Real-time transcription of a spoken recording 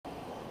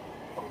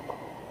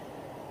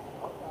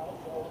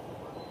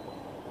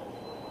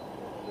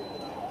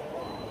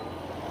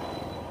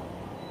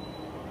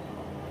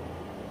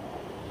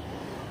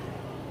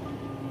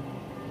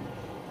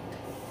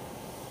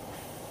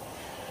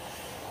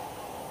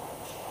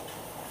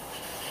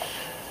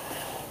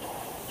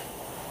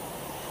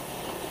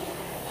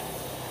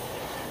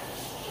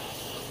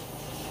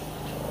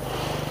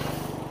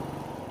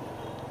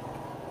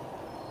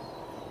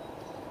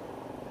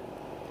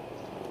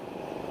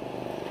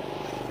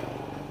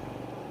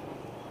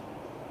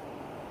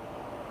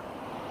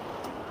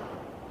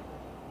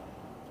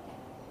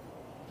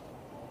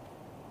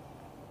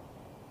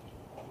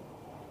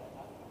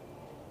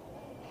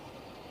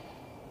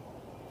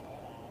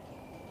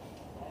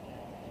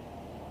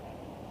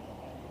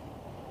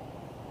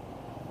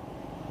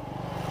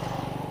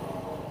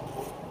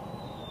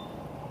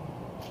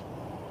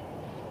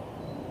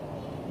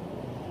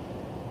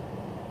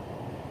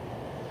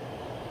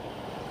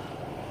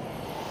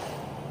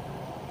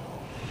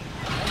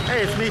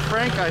Hey, it's me,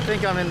 Frank. I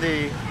think I'm in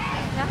the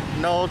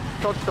Ngo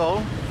Tat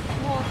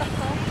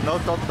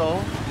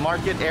To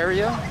market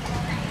area.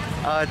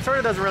 It sort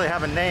of doesn't really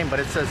have a name,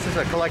 but it's just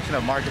a collection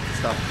of markets and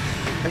stuff.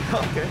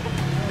 Okay.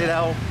 You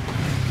know,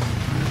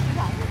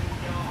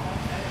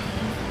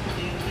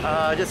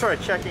 just sort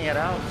of checking it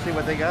out, see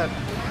what they got.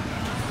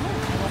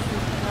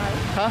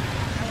 Huh?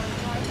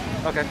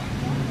 Okay.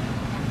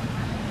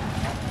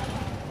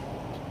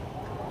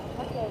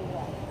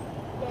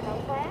 Chè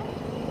đậu ván,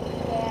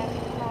 chè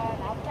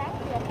đậu trắng,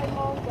 chè khoai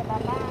môn, chè bà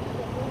ba,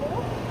 chè dưa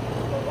nước,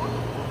 chè gấc,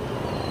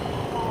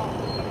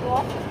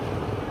 ruột.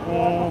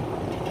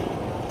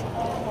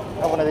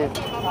 One of these.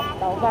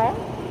 Đậu ván.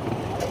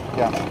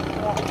 Yeah.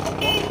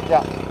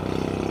 Yeah.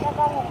 Cho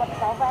con một bịch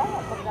đậu ván,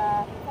 một bịch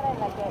cái đây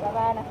là chè bà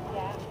ba nè.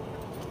 Dạ.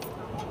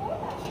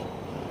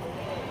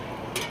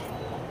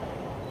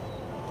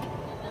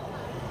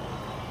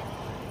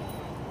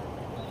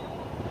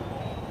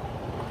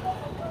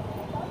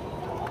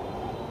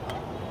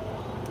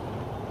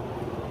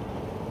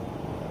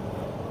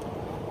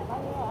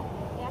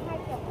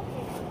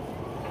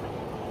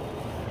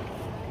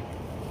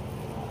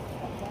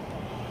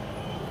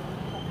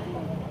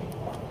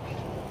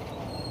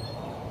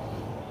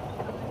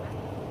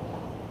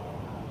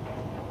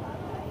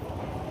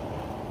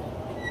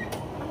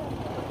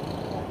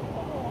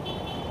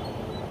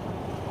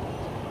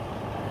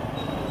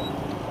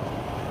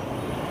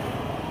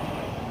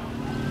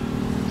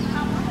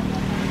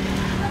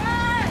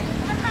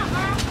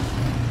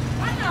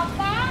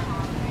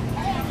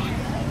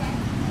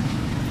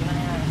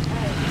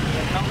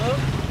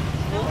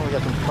 Oh, we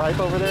got some tripe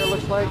over there, it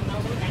looks like.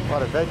 A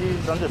lot of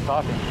veggies. I'm just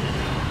talking.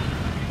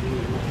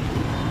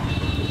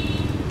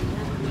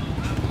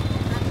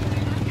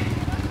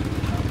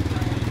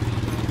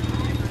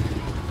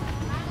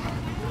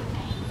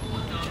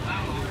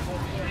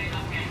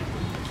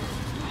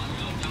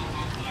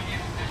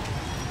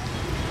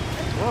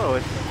 Whoa,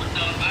 it's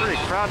pretty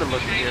crowded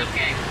looking here.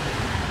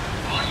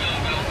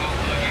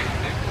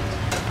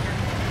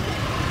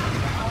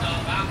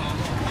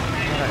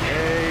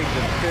 Eggs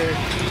and fish.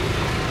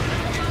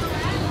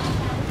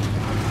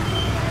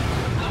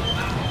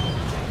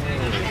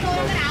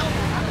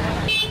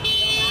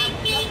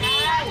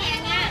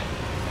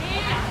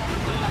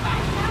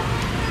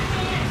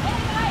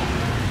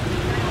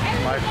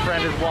 My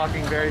friend is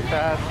walking very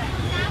fast,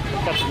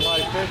 catching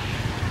live fish.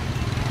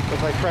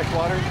 Looks like fresh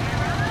water.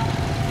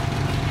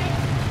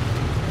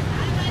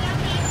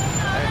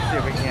 Let's see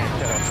if we can't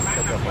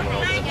catch up a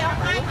little bit.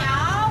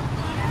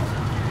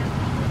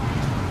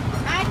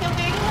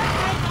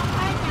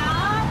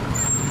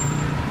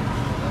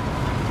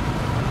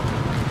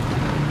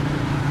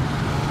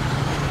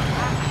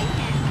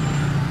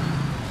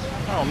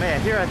 Oh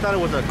man, here I thought it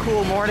was a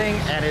cool morning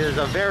and it is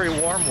a very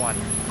warm one.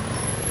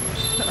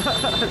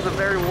 It's a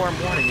very warm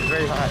morning, it's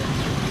very hot.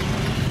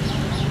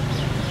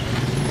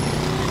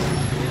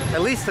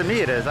 At least to me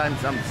it is. I'm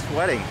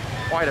sweating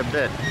quite a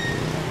bit.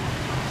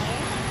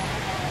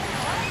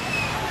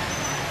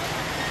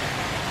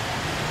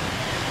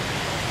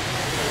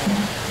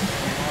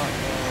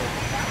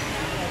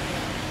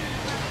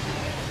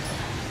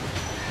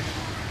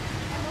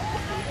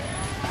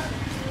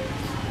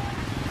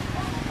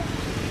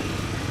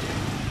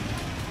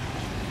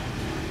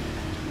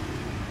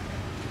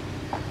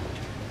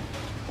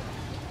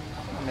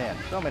 Man,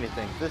 so many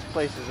things. This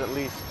place is at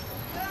least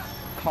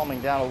calming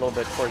down a little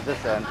bit towards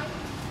this end.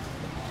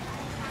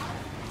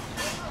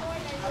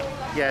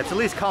 Yeah, it's at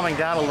least calming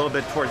down a little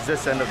bit towards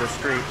this end of the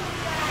street.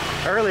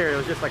 Earlier it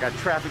was just like a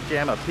traffic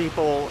jam of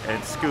people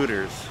and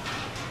scooters.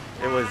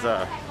 It was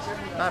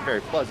not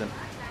very pleasant.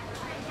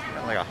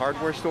 Got like a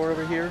hardware store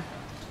over here.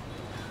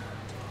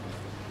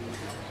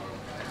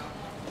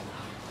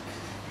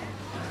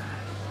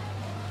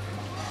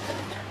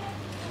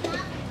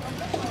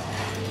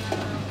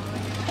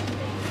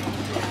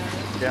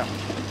 Yeah.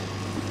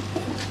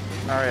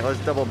 All right, let's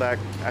double back.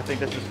 I think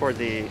this is towards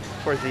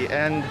the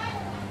end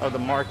of the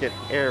market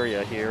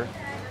area here.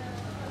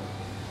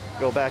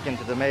 Go back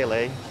into the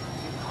melee.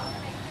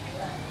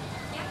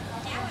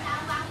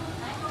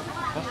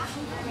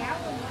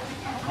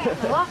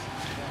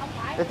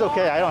 It's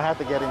okay. I don't have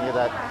to get any of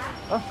that.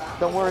 Oh,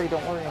 don't worry.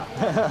 Don't worry.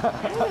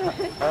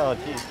 Oh,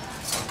 geez.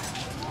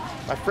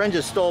 My friend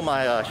just stole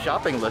my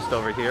shopping list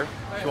over here.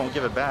 She won't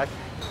give it back.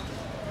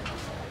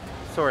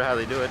 Sort of how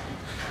they do it.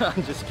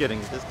 I'm just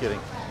kidding, just kidding.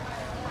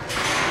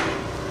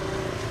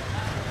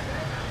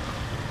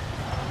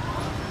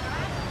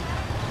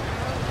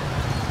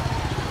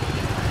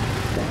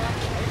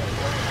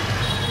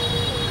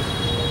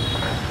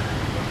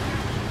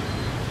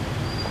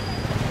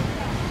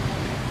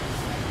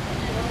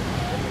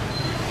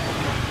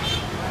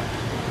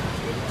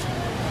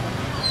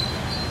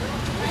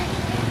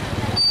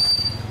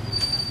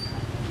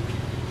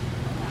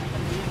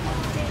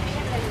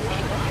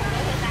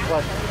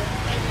 What?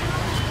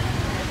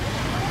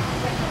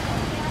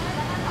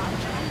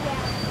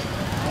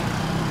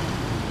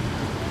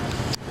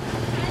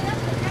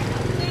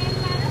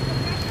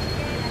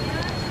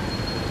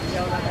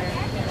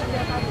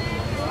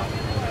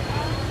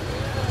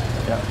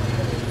 Yeah.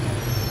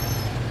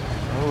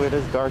 Oh, it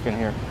is dark in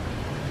here.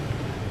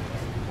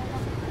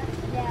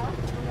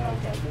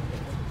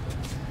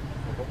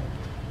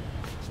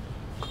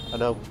 Ở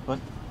đâu? What?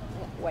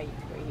 Wait.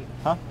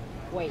 Huh?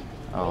 Wait.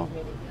 Oh.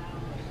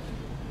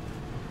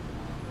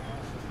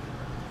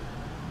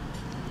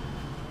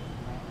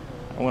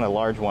 I want a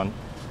large one.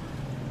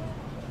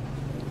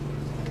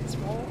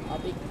 Small or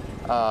big?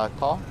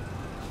 Tall?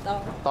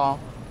 To. Tall?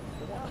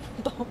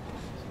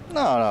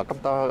 No, come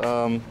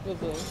to,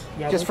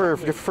 just for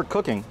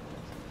cooking.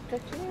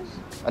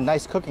 A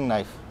nice cooking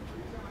knife.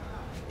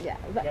 Dạ,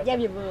 dao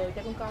vừa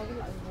cho con coi cái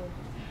loại vừa.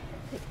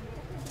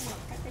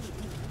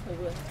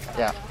 Vừa.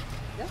 Yeah.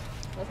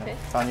 Okay.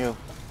 It's on you.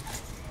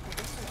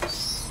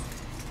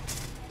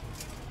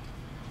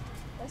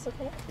 That's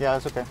okay. Yeah,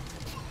 it's okay.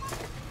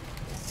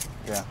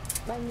 Yeah.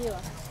 Bao nhiêu ạ?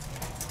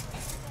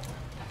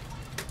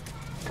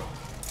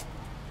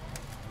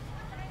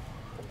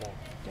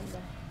 Trăm ba.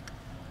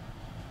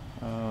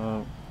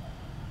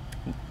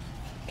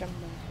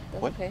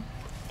 That's What? okay.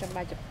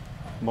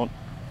 130. 130?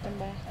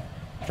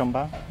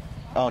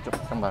 Oh,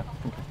 130.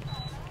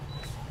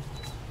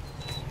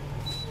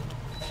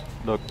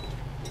 Được.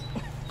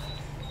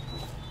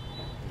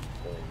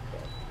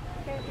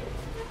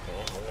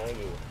 Không nói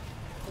gì.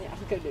 Dạ,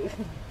 không kêu được.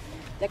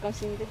 Cho con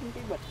xin cái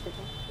bịch được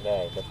không?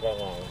 Rồi, bịch ra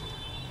ngoài.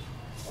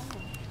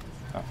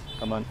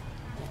 Cảm ơn.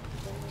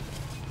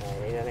 Rồi,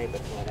 đi ra đây,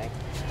 bịch ngoài đây.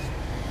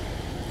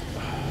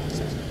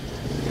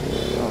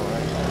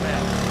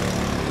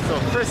 So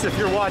Chris, if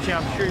you're watching,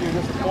 I'm sure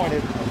you're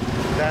disappointed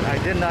that I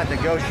did not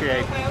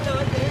negotiate.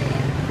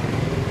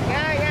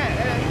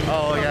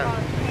 Oh yeah.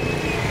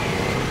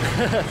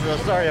 So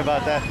sorry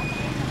about that.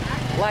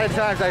 A lot of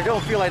times I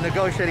don't feel like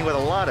negotiating with a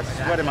lot of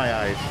sweat in my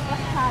eyes.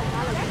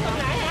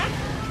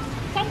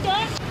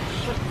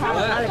 I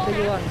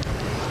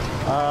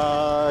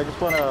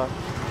just wanna.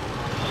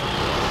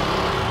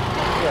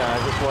 Yeah, I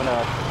just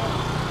wanna.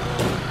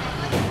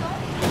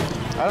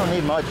 I don't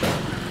need much.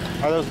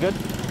 Are those good?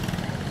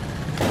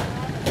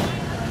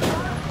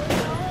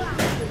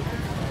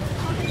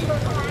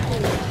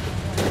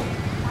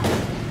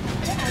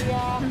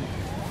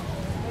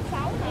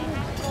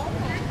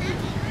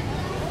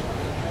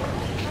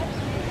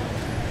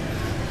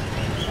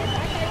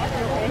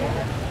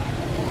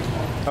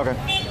 Okay.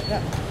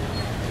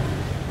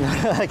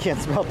 I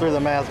can't smell through the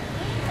mask.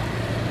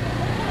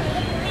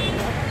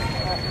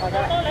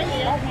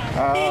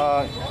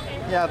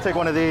 Yeah, I'll take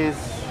one of these.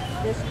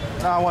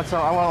 No, I want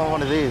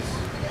one of these.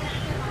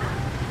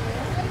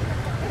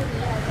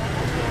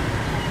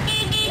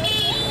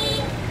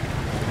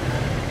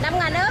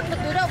 $5.000 ớt, được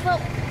túi đậu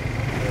phộng.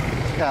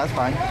 Yeah, that's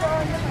fine.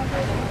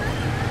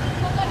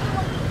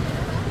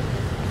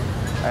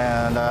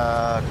 And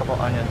a couple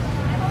onions.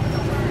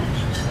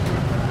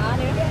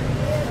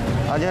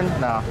 Onion?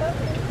 No.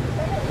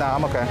 No,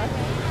 I'm okay.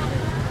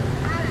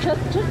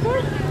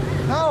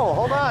 No,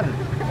 hold on.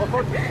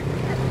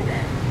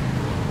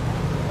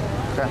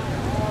 Okay.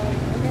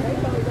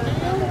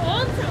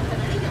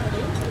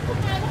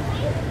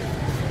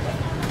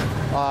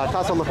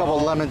 Toss a couple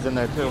of lemons in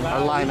there too, or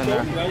lime in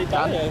there.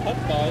 Done? Yeah.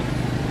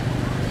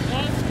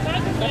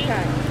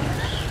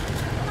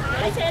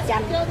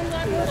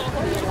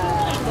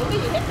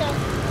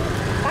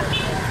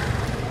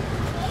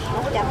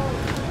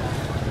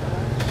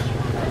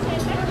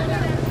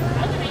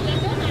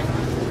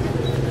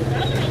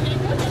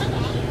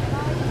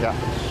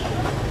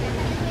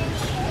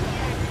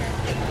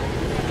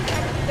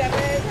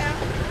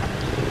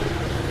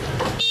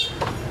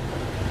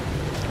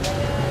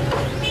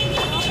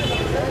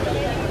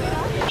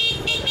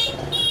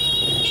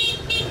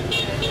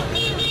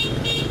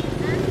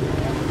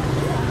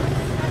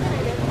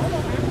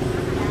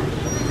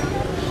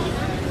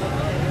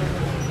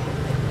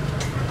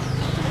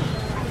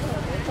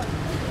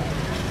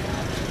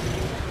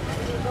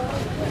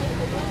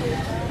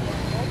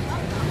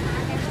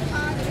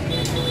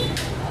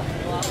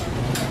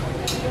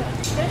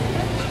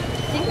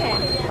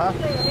 Hả?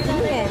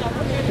 9.000.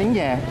 Trứng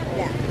gà.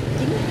 Dạ.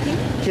 9.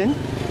 Chín?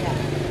 Dạ.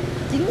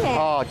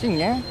 9.000. Chín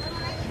nhé.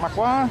 Mắc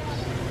quá.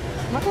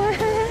 Mắc quá.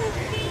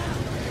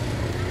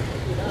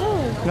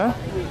 Nữa?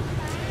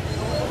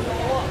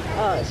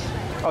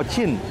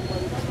 Chín.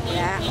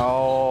 Dạ.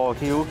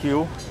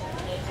 Hiếu.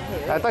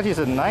 I thought you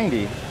said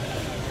 90.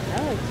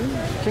 Đó là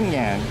 9.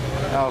 9.000.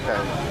 Okay.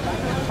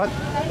 What?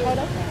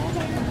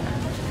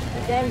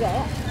 Cho em gửi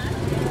ạ.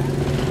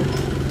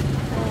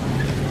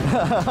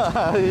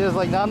 He's just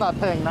like, no, I'm not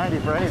paying 90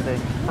 for anything,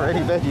 for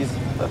any veggies.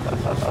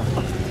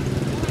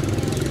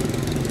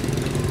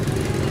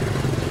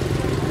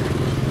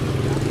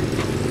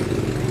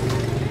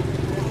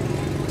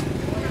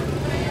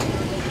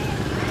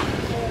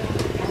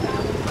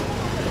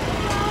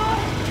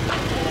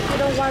 You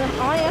don't want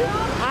onion?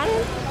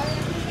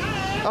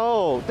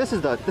 Oh, this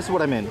is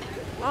what I mean.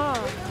 Oh.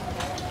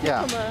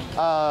 Yeah.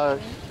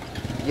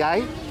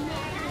 Giấy.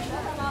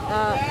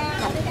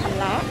 Hành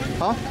lá.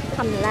 Hả?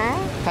 Hành lá.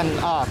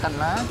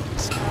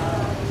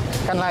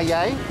 Cành lá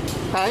giấy.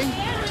 Tay.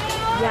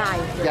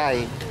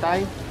 Dài.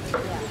 Tay.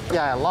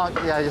 Yeah, long.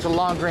 Yeah, just a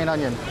long green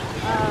onion.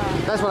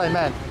 That's what I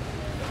meant.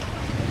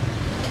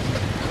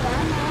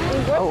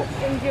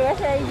 In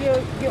USA,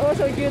 you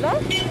also do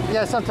that?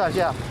 Yeah, sometimes.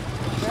 Yeah.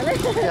 Really?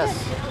 Yes.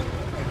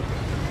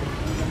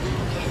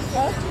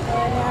 And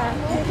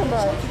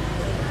cucumber.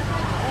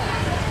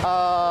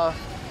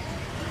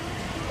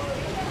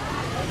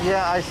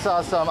 Yeah, I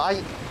saw some.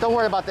 Don't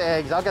worry about the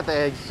eggs. I'll get the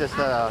eggs just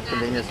at a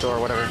convenience store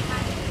or whatever.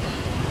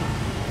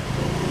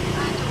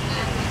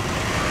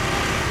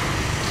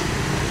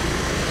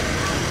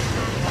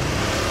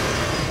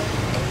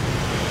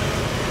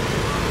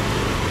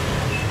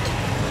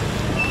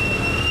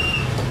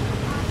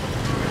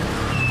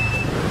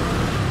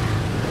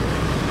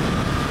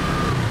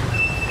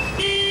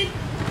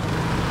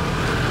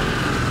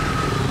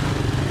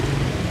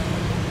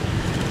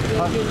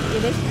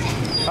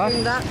 Huh?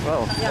 That.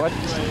 Whoa. Yeah. What?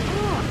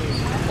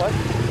 What?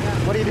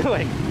 Yeah. What are you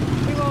doing?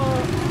 We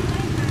will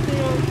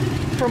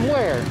From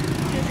where?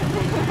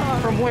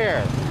 From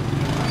where?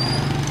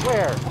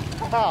 Where?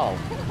 How?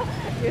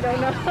 You don't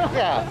know.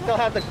 Yeah, they'll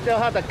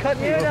have to cut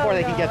me You before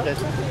they don't can get know.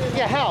 this.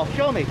 Yeah, how?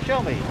 Show me.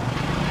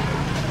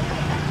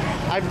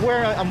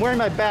 I'm wearing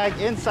my bag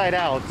inside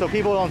out so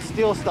people don't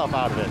steal stuff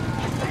out of it.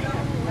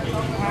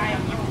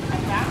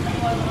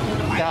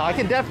 Now I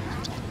can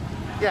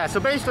yeah, so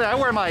basically I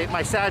wear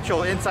my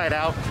satchel inside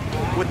out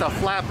with the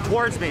flap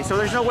towards me, so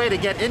there's no way to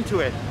get into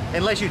it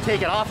unless you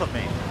take it off of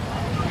me.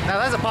 Now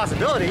that's a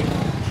possibility.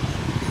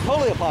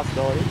 Totally a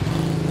possibility.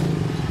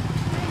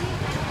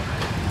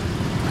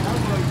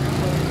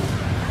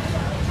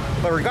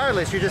 But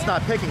regardless, you're just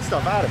not picking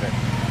stuff out of it.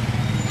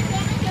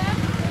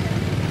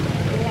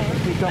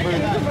 Cucumber.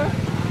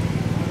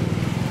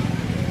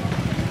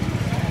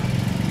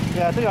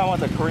 Yeah, I think I want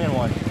the Korean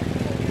one.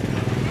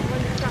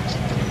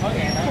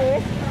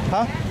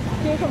 Huh?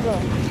 Cucumber.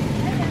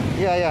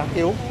 Yeah,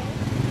 ew.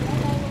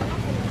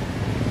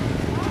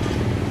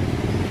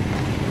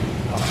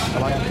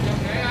 Come on.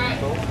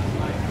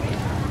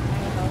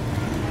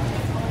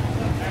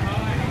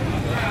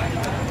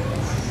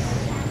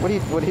 What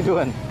are you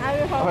doing?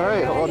 All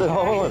right, hold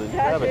it.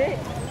 Grab it.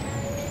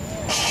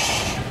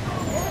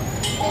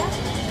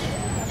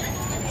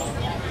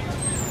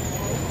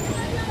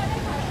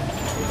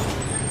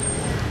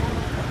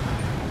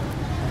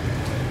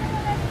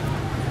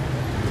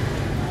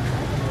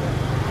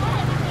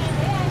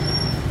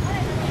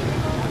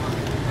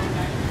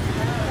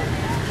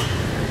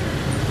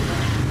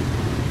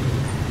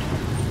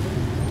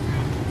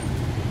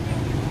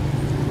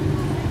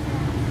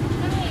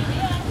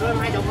 Đưa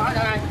 20 gói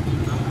cho anh.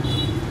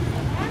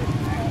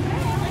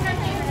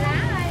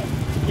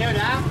 Nhiêu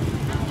đã?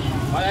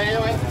 Gọi đây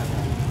luôn anh.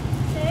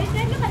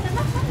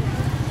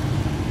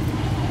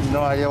 No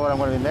idea what I'm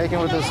going to be making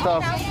with this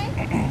stuff.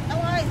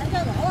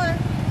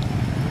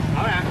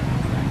 Hỏi nè.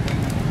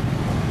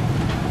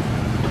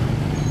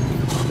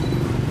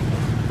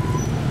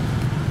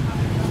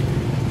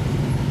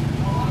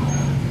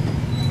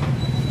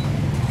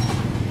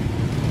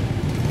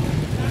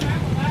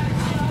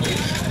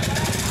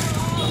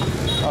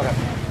 Okay,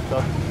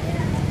 so.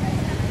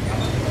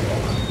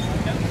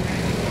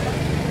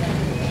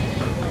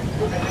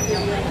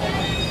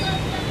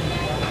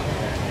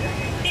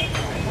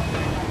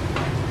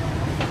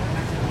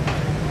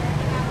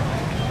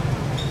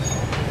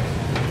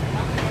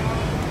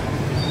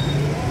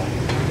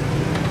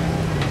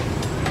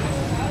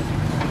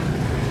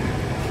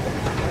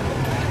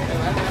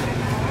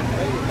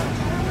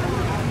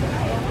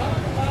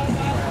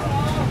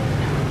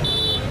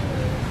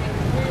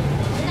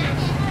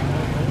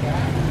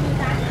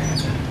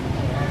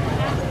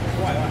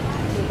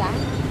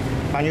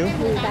 Bao nhiêu?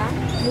 18.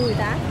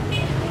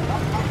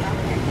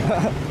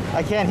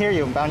 I can't hear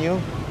you. Bao nhiêu?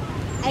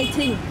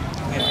 18.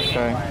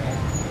 Okay.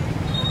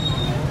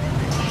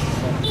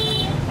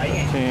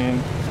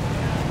 18.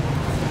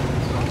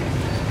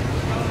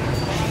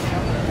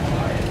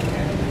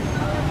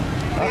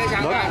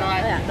 Sẵn Look.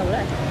 rồi. Đủ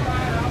rồi.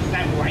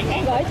 Làm quẩy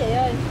Em gửi chị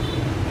ơi.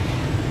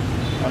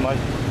 Cảm ơn.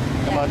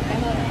 Cảm ơn.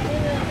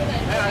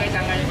 Đấy là cái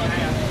sẵn này.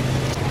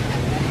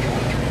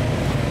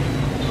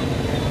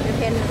 Em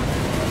khen.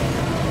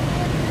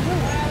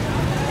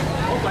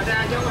 Ủa quả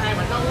ra chứ không có hai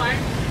mình đâu quán.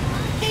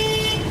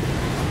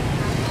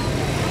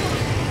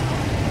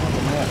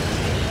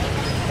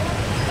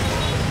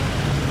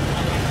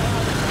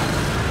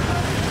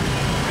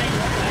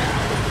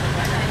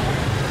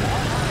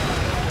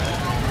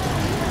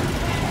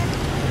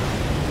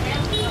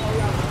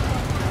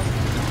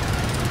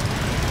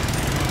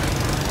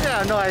 Yeah, I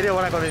have no idea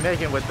what I'm going to be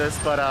making with this,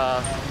 but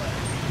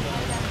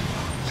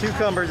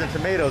cucumbers and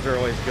tomatoes are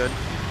always good.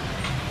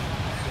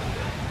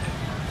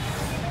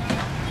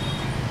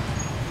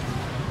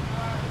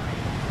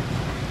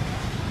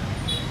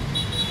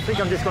 I think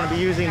I'm just going to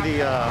be using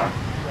the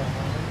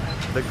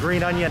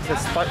green onion to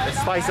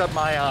spice up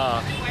my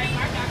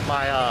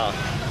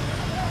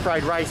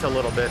fried rice a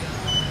little bit.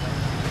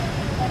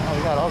 Oh,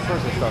 we got all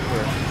sorts of stuff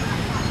here.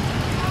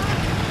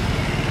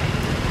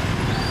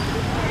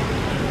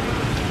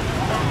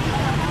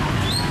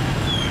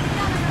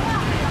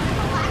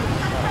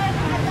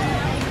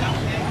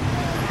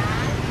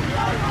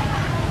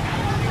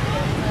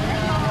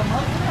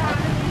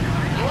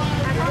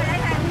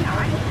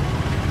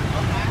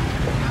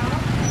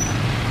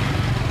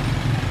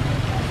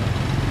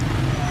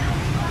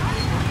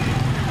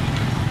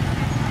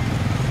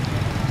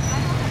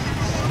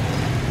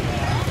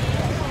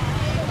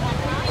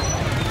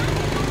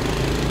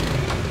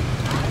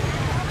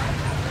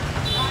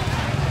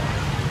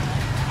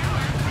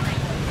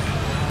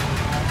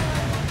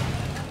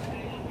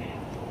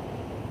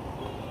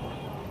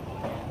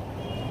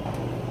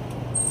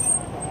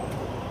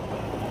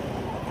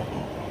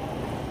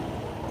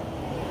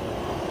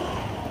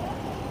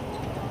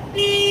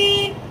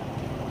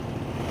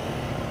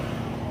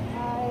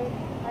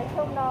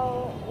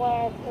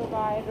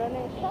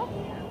 shop?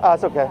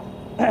 It's okay.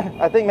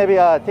 I think maybe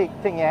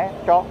ting nhé,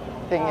 cho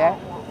ting nhé.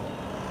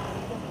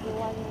 You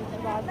want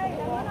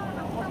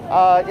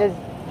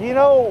Do you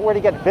know where to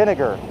get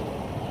vinegar?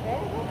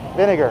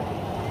 Vinegar.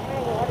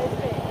 what is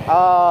it?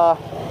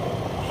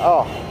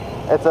 Oh,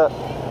 it's a.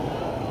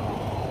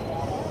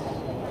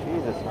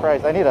 Jesus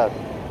Christ! I need a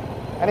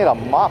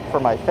mop for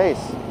my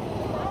face.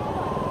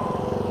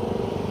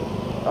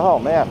 Oh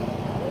man.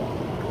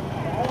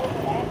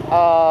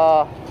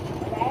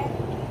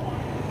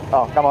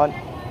 Oh, come on.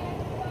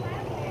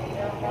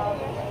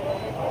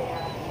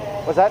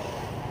 What's that?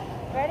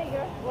 Very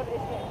good. What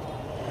is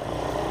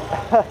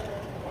it?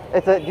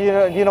 It's a. Do you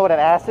know what an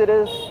acid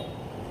is?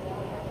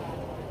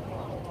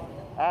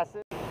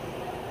 Acid.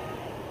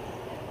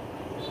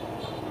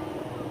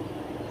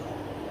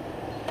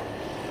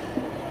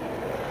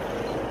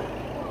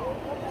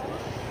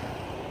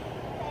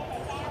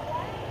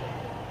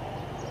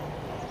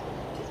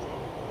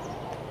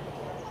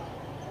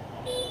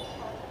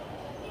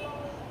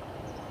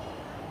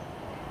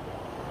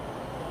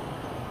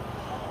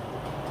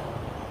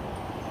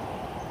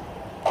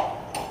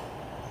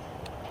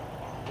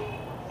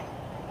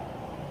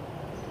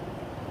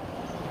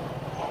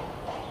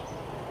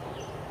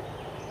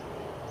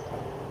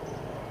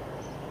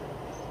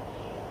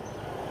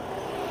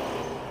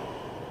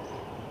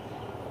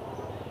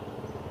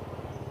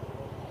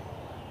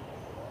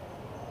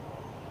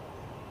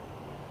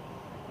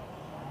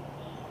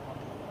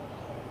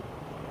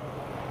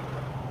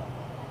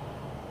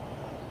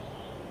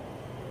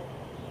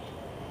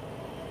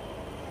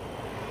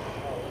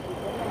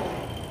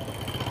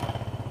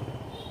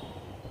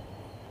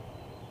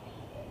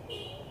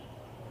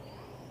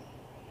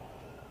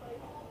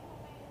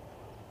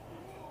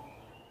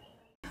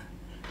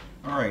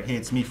 Alright, hey,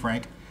 it's me,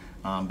 Frank.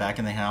 Back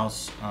in the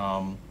house,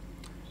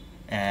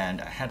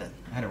 and I had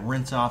to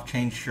rinse off,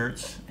 change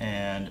shirts,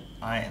 and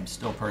I am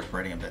still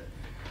perspiring a bit.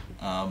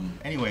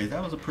 Anyway,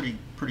 that was a pretty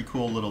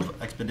cool little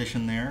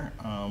expedition there.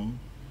 I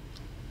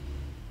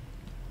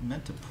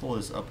meant to pull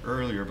this up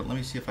earlier, but let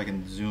me see if I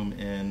can zoom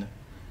in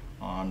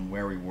on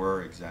where we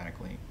were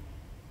exactly.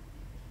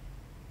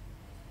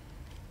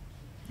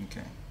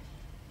 Okay.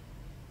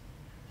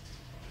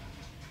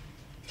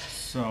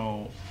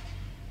 So,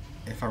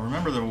 if I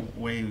remember the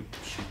way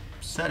she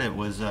said it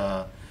was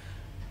Ngo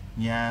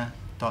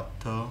Tat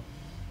To,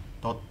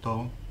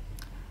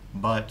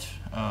 but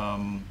I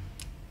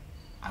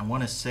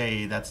want to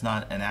say that's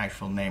not an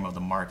actual name of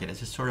the market. It's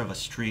just sort of a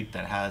street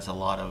that has a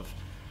lot of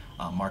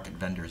market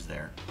vendors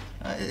there.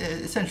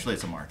 Essentially,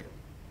 it's a market,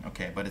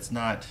 okay, but it's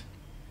not.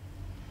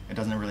 It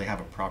doesn't really have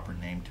a proper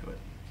name to it.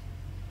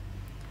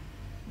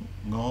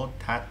 Ngo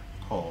Tat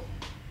To,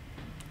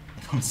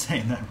 if I'm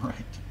saying that right.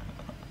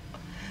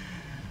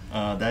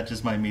 That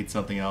just might mean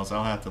something else.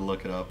 I'll have to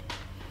look it up.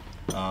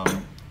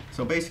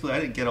 So basically, I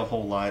didn't get a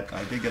whole lot.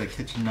 I did get a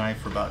kitchen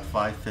knife for about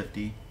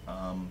 $5.50.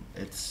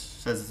 It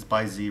says it's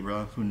by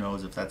Zebra. Who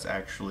knows if that's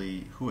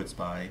actually who it's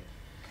by.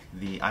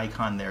 The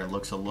icon there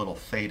looks a little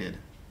faded.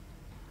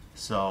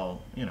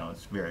 So, you know,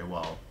 it's very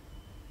well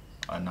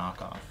a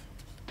knockoff.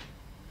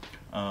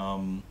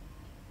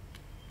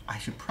 I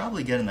should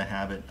probably get in the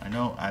habit. I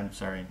know I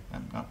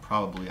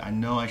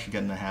know I should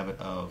get in the habit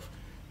of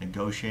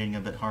negotiating a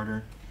bit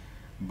harder.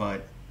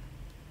 But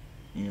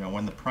you know,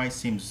 when the price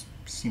seems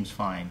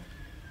fine,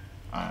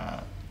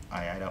 I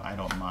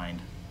don't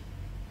mind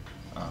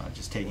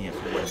just taking it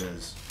for what it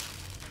is.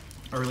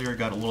 Earlier,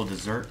 got a little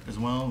dessert as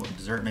well.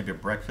 Dessert, maybe a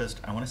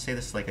breakfast. I want to say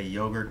this is like a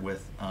yogurt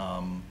with I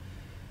want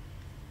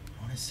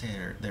to say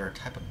there are a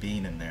type of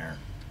bean in there.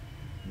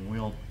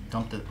 We'll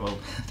dump it. Well,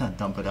 not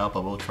dump it out,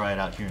 but we'll try it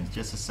out here in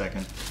just a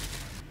second.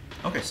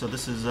 Okay, so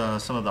this is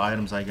some of the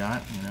items I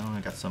got. You know,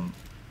 I got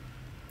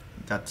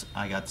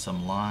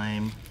some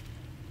lime.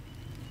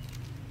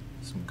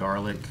 Some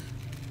garlic.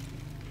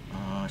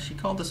 She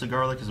called this a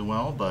garlic as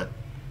well, but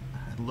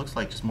it looks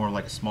like just more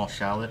like a small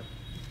shallot.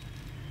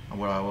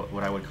 What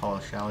I would call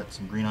a shallot.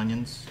 Some green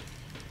onions.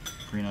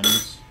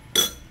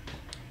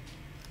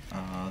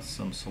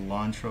 Some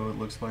cilantro, it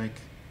looks like.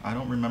 I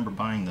don't remember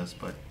buying this,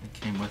 but it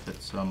came with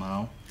it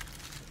somehow.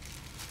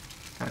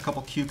 Got a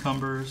couple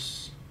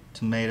cucumbers,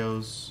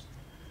 tomatoes,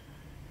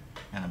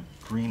 and a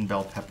green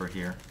bell pepper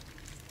here.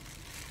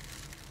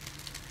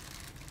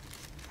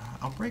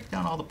 I'll break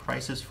down all the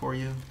prices for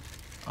you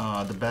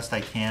the best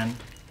I can.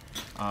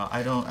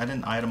 I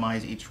didn't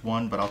itemize each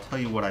one, but I'll tell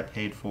you what I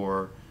paid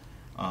for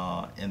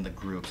in the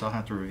groups. I'll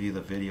have to review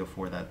the video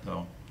for that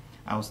though.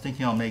 I was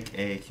thinking I'll make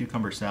a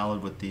cucumber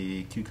salad with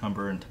the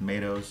cucumber and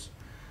tomatoes.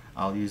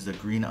 I'll use the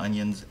green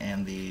onions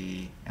and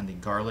the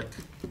garlic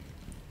to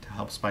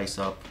help spice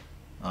up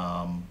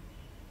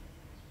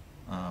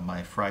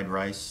my fried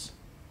rice.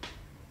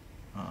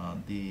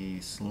 The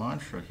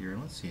cilantro here,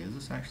 let's see, is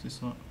this actually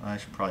cilantro? I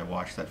should probably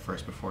wash that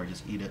first before I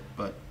just eat it,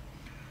 but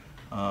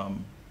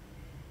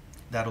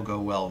that'll go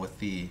well with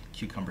the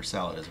cucumber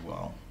salad as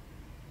well.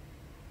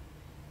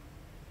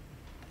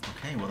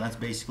 Okay, well that's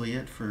basically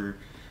it for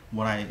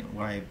what I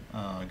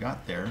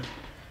got there.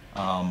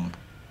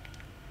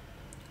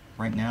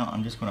 Right now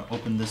I'm just going to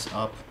open this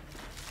up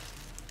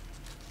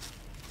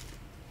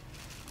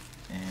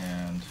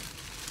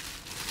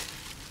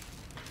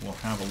we'll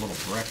have a little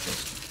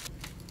breakfast.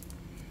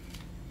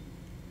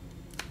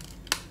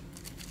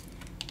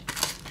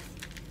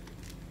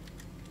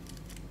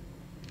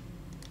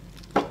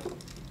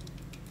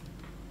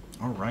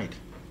 All right.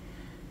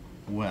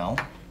 Well,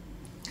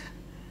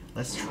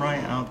 let's try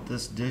out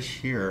this dish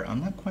here.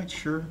 I'm not quite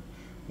sure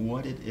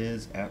what it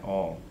is at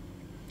all.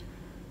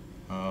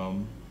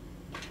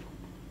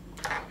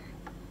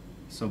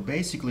 So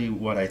basically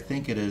what I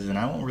think it is, and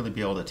I won't really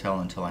be able to tell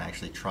until I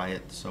actually try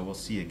it, so we'll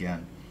see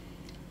again.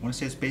 I want to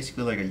say it's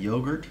basically like a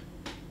yogurt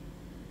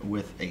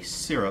with a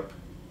syrup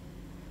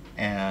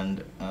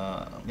and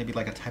maybe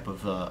like a type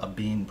of a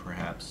bean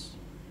perhaps.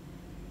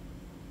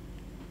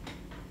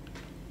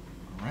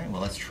 All right,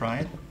 well, let's try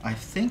it. I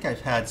think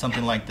I've had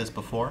something like this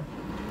before.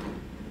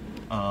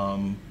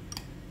 Let's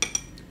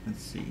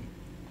see.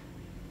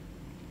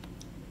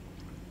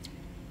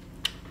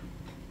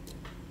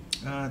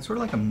 It's sort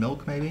of like a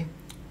milk, maybe.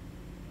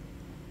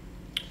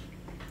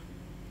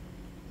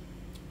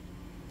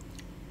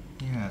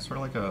 Yeah, sort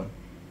of like a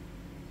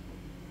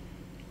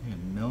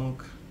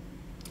milk.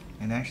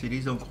 And actually,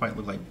 these don't quite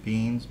look like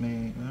beans,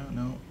 maybe.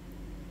 No,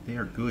 they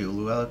are gooey.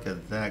 Look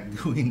at that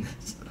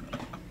gooiness.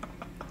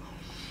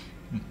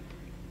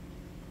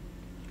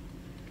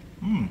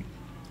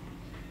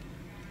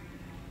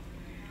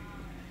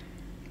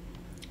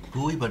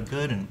 Gooey but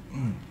good, and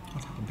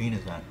what type of bean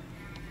is that?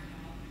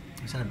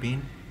 Is that a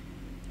bean?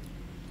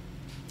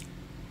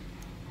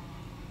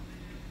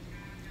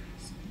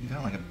 You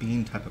got like a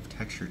bean type of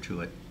texture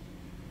to it.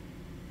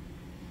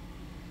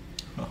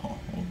 Oh,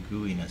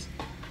 gooiness.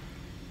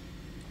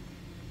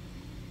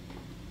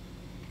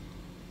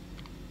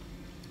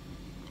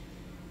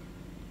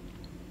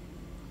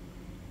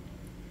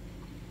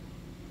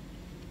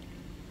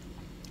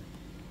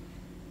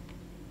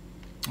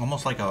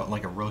 Almost like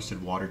a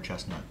roasted water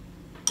chestnut.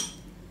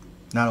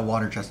 Not a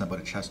water chestnut, but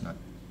a chestnut.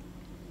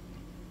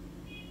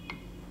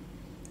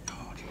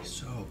 Oh, geez,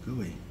 so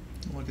gooey.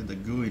 Look at the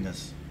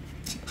gooiness.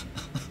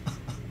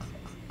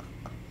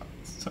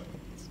 So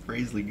it's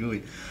crazily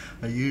gooey.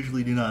 I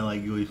usually do not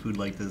like gooey food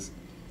like this,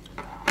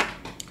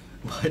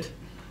 but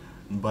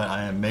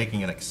I am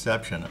making an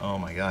exception. Oh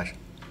my gosh.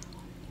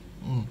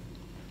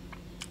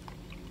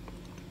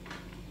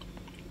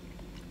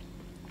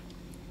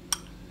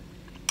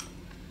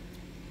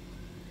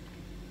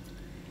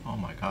 Oh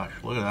my gosh,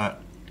 look at that.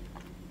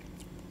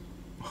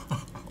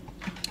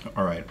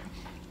 All right.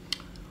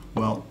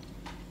 Well,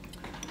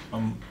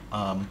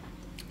 I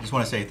just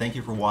want to say thank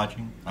you for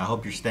watching. I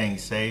hope you're staying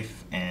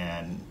safe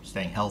and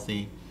staying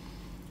healthy.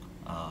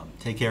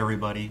 Take care,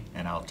 everybody,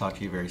 and I'll talk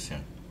to you very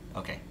soon.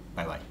 Okay,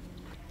 bye-bye.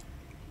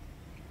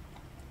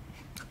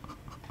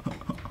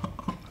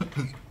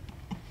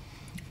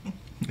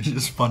 It's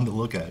just fun to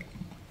look at.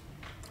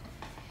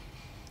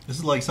 This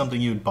is like something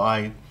you'd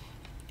buy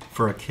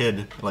for a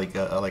kid, like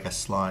a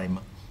slime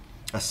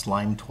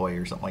toy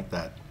or something like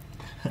that.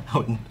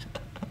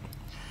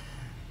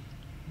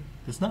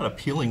 It's not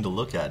appealing to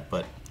look at,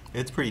 but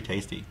it's pretty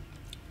tasty.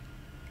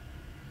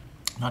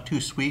 Not too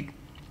sweet,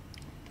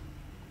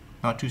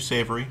 not too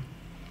savory,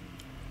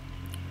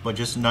 but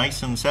just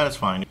nice and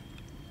satisfying.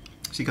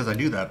 See, because I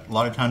do that. A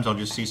lot of times I'll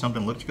just see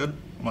something looks good.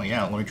 I'm like,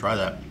 yeah, let me try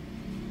that.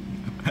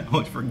 I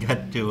always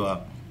forget to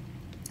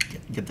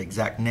get the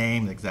exact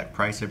name, the exact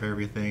price of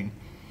everything.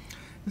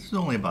 This is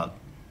only about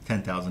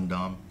 10,000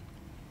 dong.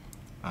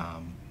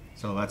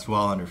 So that's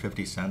well under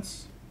 50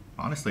 cents.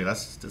 Honestly,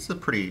 it's a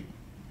pretty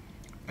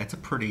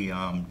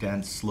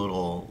dense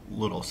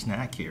little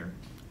snack here.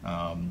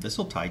 This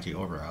will tide you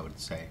over, I would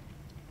say.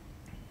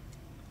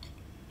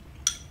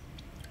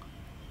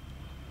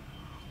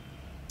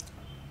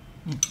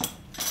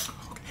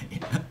 Okay.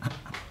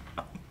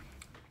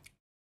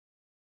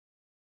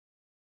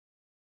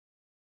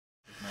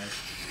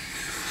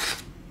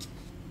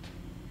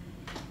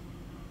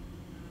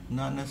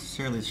 Not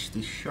necessarily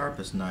the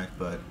sharpest knife,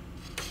 but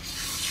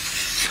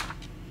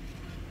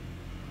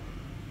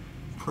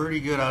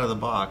pretty good out of the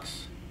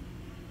box.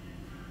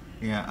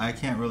 Yeah, I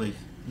can't really,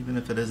 even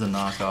if it is a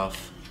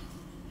knockoff,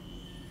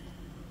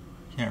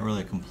 can't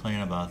really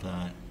complain about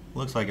that.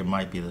 Looks like it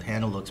might be. The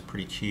handle looks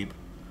pretty cheap.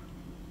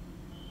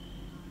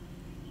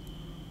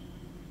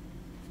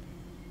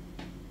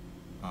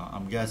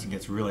 I'm guessing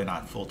it's really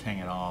not full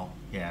tang at all.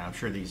 Yeah, I'm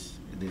sure these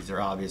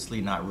are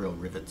obviously not real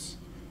rivets.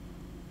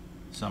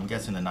 So I'm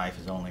guessing the knife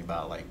is only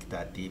about like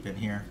that deep in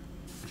here.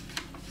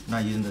 I'm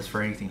not using this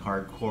for anything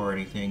hardcore or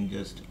anything,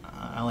 just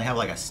I only have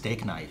like a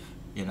steak knife,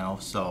 you know,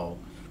 so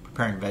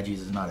preparing veggies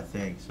is not a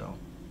thing, so.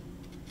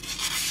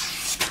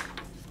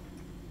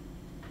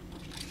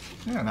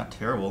 Yeah, not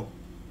terrible.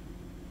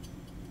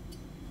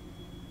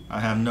 I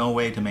have no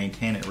way to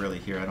maintain it really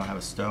here. I don't have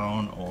a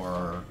stone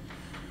or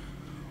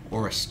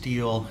a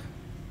steel.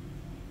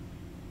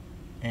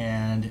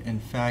 And in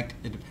fact,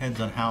 it depends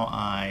on how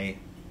I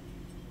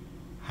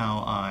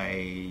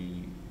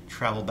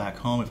travel back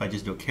home. If I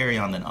just do a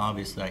carry-on, then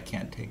obviously I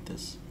can't take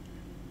this.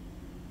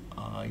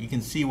 You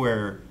can see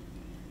where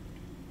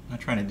I'm not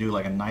trying to do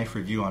like a knife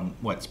review on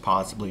what's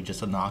possibly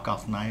just a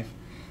knockoff knife,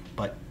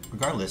 but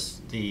regardless,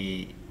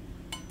 the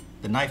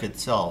knife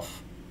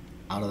itself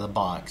out of the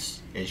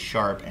box is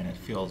sharp and it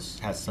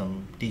has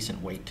some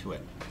decent weight to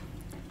it.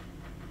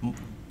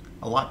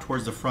 A lot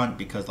towards the front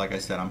because, like I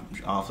said, I'm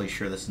awfully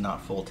sure this is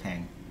not full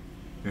tang.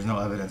 There's no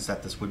evidence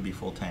that this would be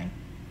full tang.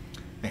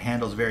 The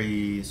handle's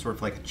very sort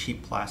of like a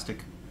cheap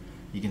plastic.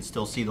 You can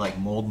still see like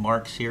mold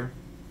marks here.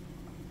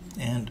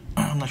 And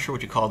I'm not sure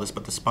what you call this,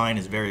 but the spine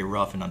is very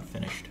rough and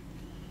unfinished.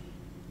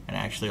 And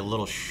actually a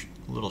little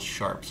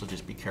sharp, so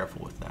just be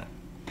careful with that.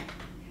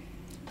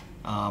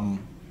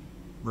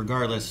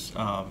 Regardless,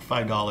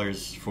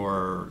 $5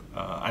 for,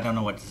 I don't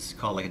know what this is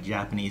called, like a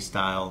Japanese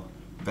style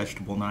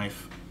vegetable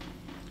knife.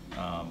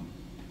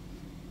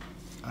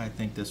 I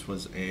think this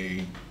was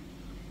a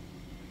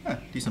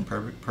decent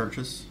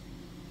purchase.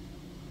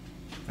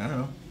 I don't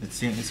know. It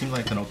seemed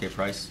like an okay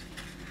price.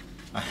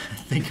 I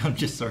think I'm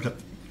just sort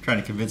of trying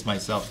to convince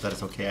myself that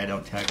it's okay. I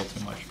don't tackle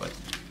too much, but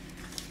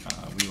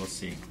we will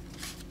see.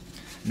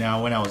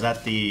 Now, when I was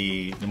at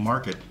the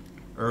market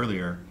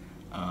earlier,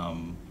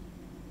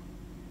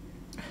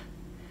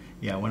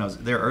 yeah, when I was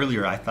there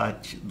earlier, I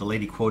thought the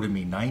lady quoted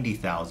me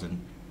 $90,000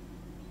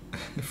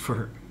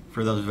 for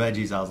those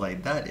veggies. I was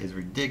like, that is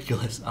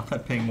ridiculous. I'm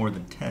not paying more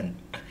than 10,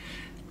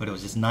 but it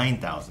was just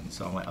 $9,000.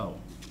 So I'm like, oh,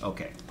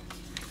 okay.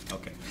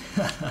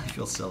 I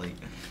feel silly.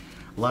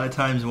 A lot of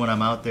times when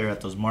I'm out there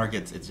at those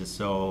markets, it's just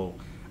so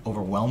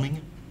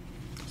overwhelming.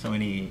 So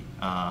many,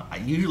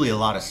 usually a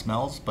lot of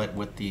smells, but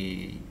with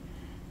the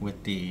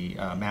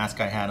mask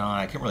I had on,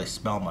 I can't really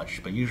smell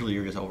much, but usually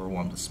you're just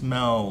overwhelmed with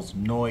smells,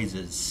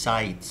 noises,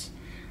 sights,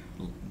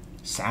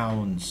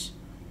 sounds,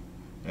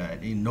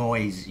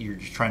 noise. You're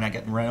just trying not to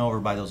get run over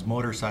by those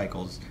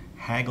motorcycles.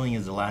 Haggling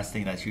is the last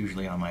thing that's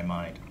usually on my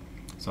mind.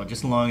 So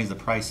just as long as the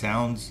price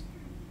sounds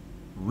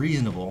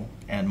reasonable,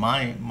 and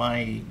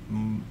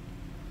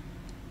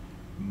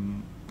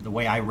the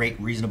way I rate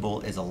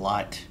reasonable is a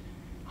lot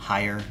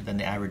higher than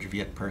the average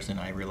Viet person,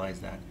 I realize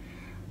that.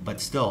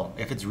 But still,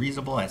 if it's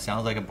reasonable and it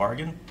sounds like a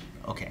bargain,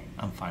 okay,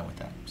 I'm fine with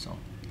that. So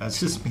that's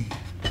just me.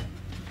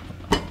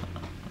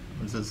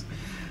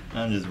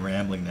 I'm just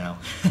rambling now.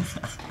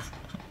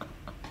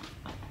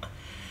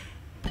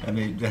 I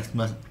mean, that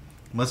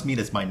must mean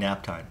it's my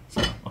nap time.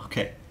 So,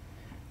 okay.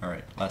 All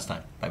right, last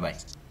time. Bye-bye.